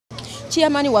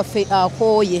Chairman waffe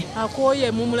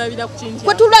akooye mumulabira ku kintu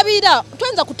kwe tulabira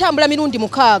twenza kutambula mirundi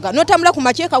mukaaga notambula ku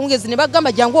makyeka wungezi ne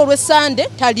bagamba jangu olwe Sunday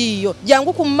taliyo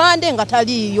jangu ku Monday nga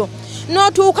taliyo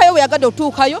notuukayo yagadde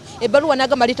otuukayo ebbaluwa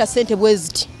nagamba lita ssente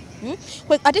bweziti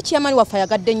ate Chairman waffe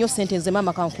yagadde nnyo ssente nze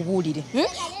mama kankubuulire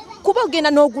kuba ogenda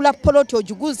n'ogula poloti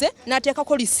ogiguze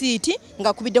n'ateekako lisiiti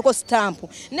nga kubiddeko stampu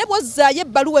ne bw'ozzaayo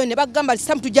ebbaluwa ne bagamba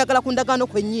stampu tujagala ku ndagaano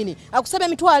kwennyini akusaba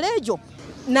emitwalo egyo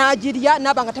n'agirya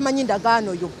n'aba nga tamanyi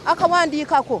ndagaano yo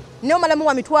akawandiikako ne omalamu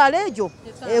wa mitwalo egyo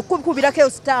kubirako eyo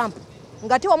stampu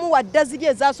nga te wamuwa ddaziri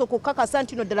ezasooka okukakasa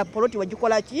nti no ddala poloti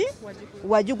wagikola ki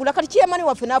wagigula kati Chairman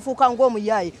waffe n'afuuka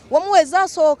ng'omuyaaye wamuwa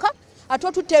ezasooka ate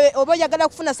otutte oba oyagala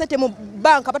kufuna sente mu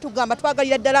banka batugamba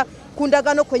twagalira ddala ku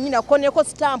ndagaano kwennyini akoneko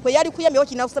stampu eyali kuyamyawo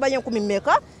kinaakusaba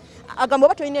 10,000 agamba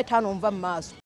oba tolina 5 nva mu maaso